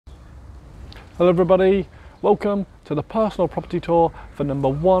Hello everybody, welcome to the personal property tour for number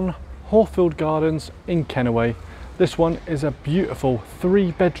 1 Halfield Gardens in Kennoway. This one is a beautiful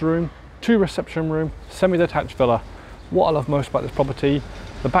 3-bedroom, 2-reception room, semi-detached villa. What I love most about this property,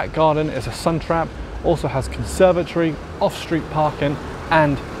 the back garden is a sun trap, also has conservatory, off-street parking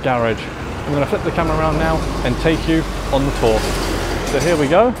and garage. I'm going to flip the camera around now and take you on the tour. So here we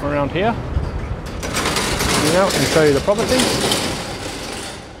go, around here. Out and show you the property.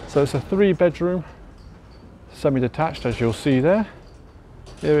 So it's a 3-bedroom, semi-detached, as you'll see there.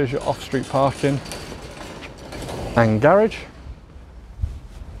 Here is your off-street parking and garage.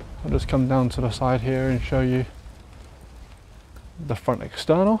 I'll just come down to the side here and show you the front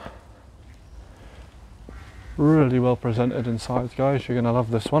external. Really well presented inside, guys. You're going to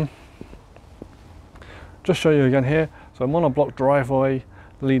love this one. Just show you again here. So I'm on a block driveway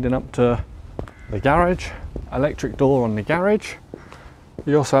leading up to the garage, electric door on the garage.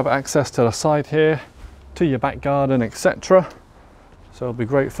 You also have access to the side here, to your back garden, etc. So it'll be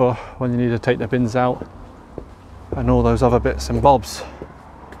great for when you need to take the bins out and all those other bits and bobs.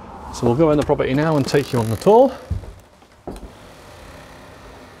 So we'll go in the property now and take you on the tour.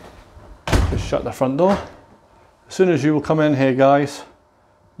 Just shut the front door. As soon as you will come in here, guys,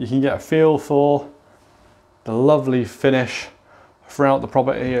 you can get a feel for the lovely finish throughout the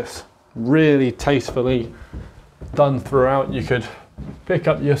property. It's really tastefully done throughout. You could pick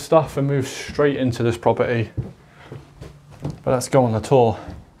up your stuff and move straight into this property. But let's go on the tour.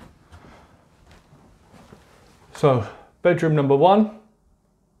 So, bedroom number 1.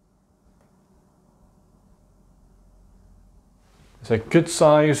 It's a good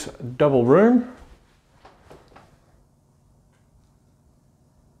size double room.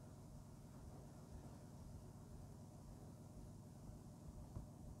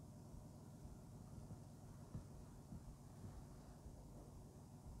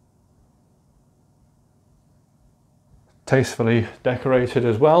 Tastefully decorated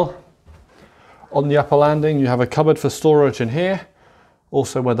as well. On the upper landing you have a cupboard for storage in here,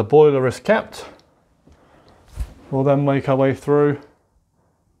 also where the boiler is kept. We'll then make our way through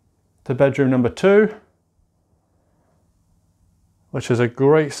to bedroom number 2, which is a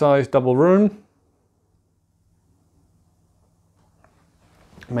great size double room.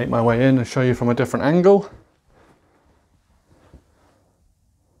 Make my way in and show you from a different angle.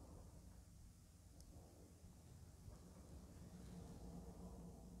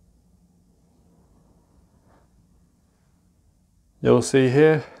 You'll see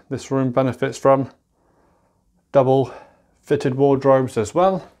here, this room benefits from double fitted wardrobes as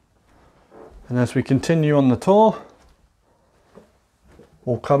well. And as we continue on the tour,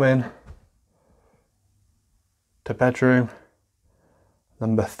 we'll come in to bedroom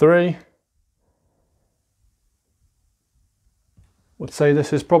number 3. Would say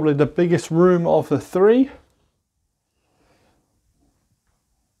this is probably the biggest room of the 3.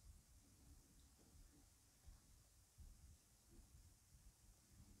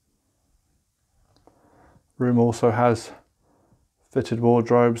 Room also has fitted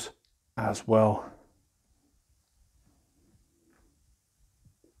wardrobes as well.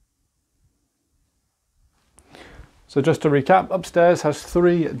 So just to recap, upstairs has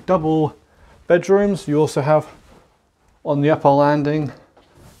 3 double bedrooms. You also have on the upper landing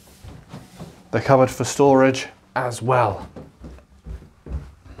the cupboard for storage as well.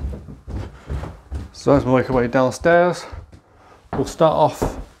 So as we make our way downstairs, we'll start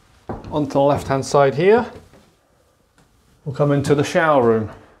off onto the left hand side here. We'll come into the shower room.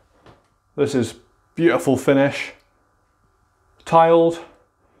 This is beautiful finish, tiled.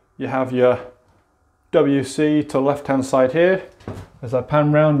 You have your WC to the left hand side here. As I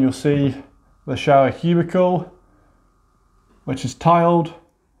pan round, you'll see the shower cubicle, which is tiled,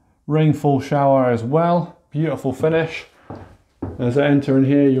 rainfall shower as well. Beautiful finish. As I enter in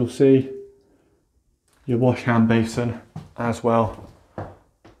here, you'll see your wash hand basin as well.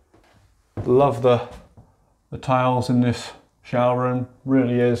 Love the tiles in this shower room,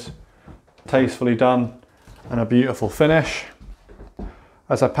 really is tastefully done and a beautiful finish.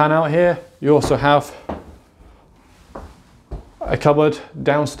 As I pan out here, you also have a cupboard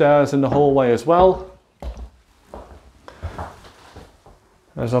downstairs in the hallway as well.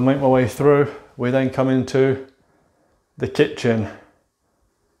 As I make my way through, we then come into the kitchen.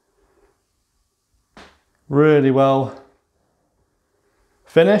 Really well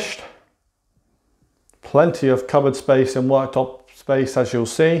finished. Plenty of cupboard space and worktop space, as you'll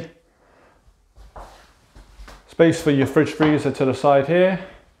see. Space for your fridge freezer to the side here.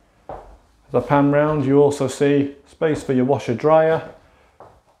 As I pan round, you also see space for your washer dryer,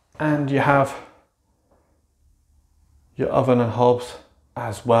 and you have your oven and hobs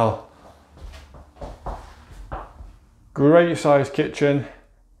as well. Great sized kitchen.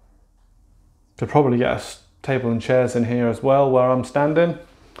 Could probably get a table and chairs in here as well where I'm standing.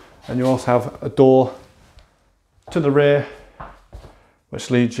 And you also have a door to the rear,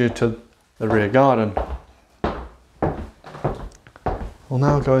 which leads you to the rear garden. We'll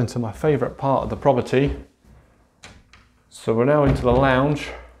now go into my favourite part of the property. So we're now into the lounge.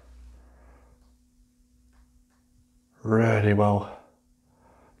 Really well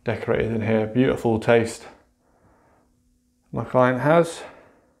decorated in here, beautiful taste. My client has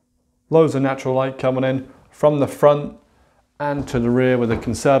loads of natural light coming in from the front and to the rear with a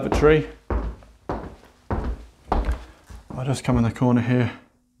conservatory. I'll just come in the corner here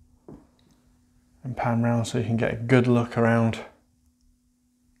and pan round so you can get a good look around.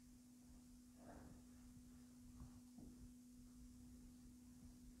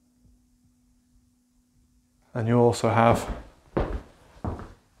 And you also have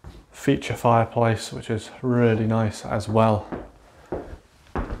feature fireplace, which is really nice as well.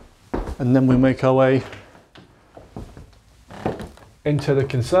 And then we make our way into the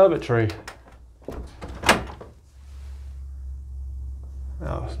conservatory.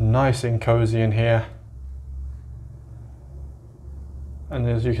 Now it's nice and cozy in here. And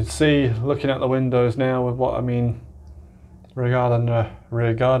as you can see, looking at the windows now with what I mean regarding the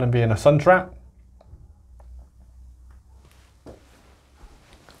rear garden being a sun trap.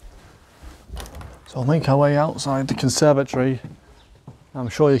 So we'll make our way outside the conservatory. I'm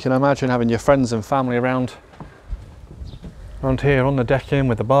sure you can imagine having your friends and family around here on the decking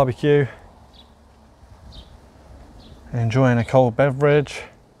with the barbecue, enjoying a cold beverage,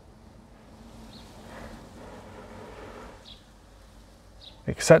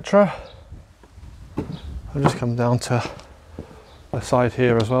 etc. I'll just come down to the side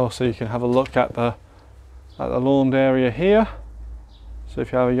here as well so you can have a look at the lawned area here. So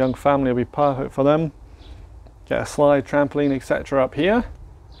if you have a young family, it'll be perfect for them. Get a slide, trampoline, etc. up here,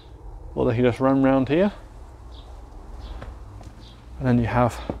 or they can just run around here. And then you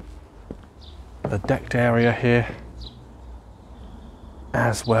have the decked area here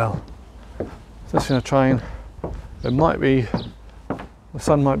as well. So just going to try and, the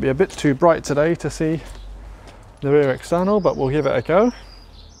sun might be a bit too bright today to see the rear external, but we'll give it a go.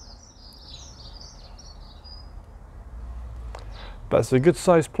 But it's a good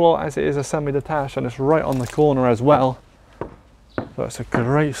sized plot as it is a semi-detached, and it's right on the corner as well. So it's a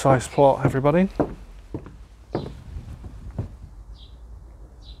great sized plot, everybody.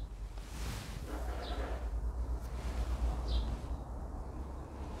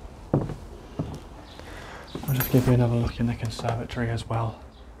 I'll just give you another look in the conservatory as well.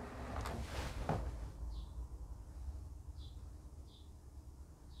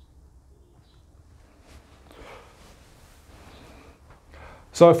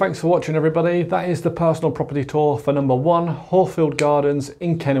 So thanks for watching, everybody. That is the personal property tour for number 1 Halfields Gardens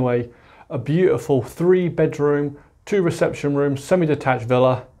in Kennoway. A beautiful 3-bedroom, 2 reception rooms, semi-detached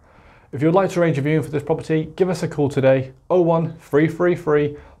villa. If you'd like to arrange a viewing for this property, give us a call today,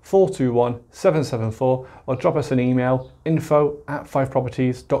 01333 421 774, or drop us an email,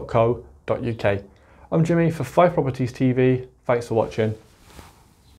 info@5properties.co.uk. I'm Jimmy for 5 Properties TV. Thanks for watching.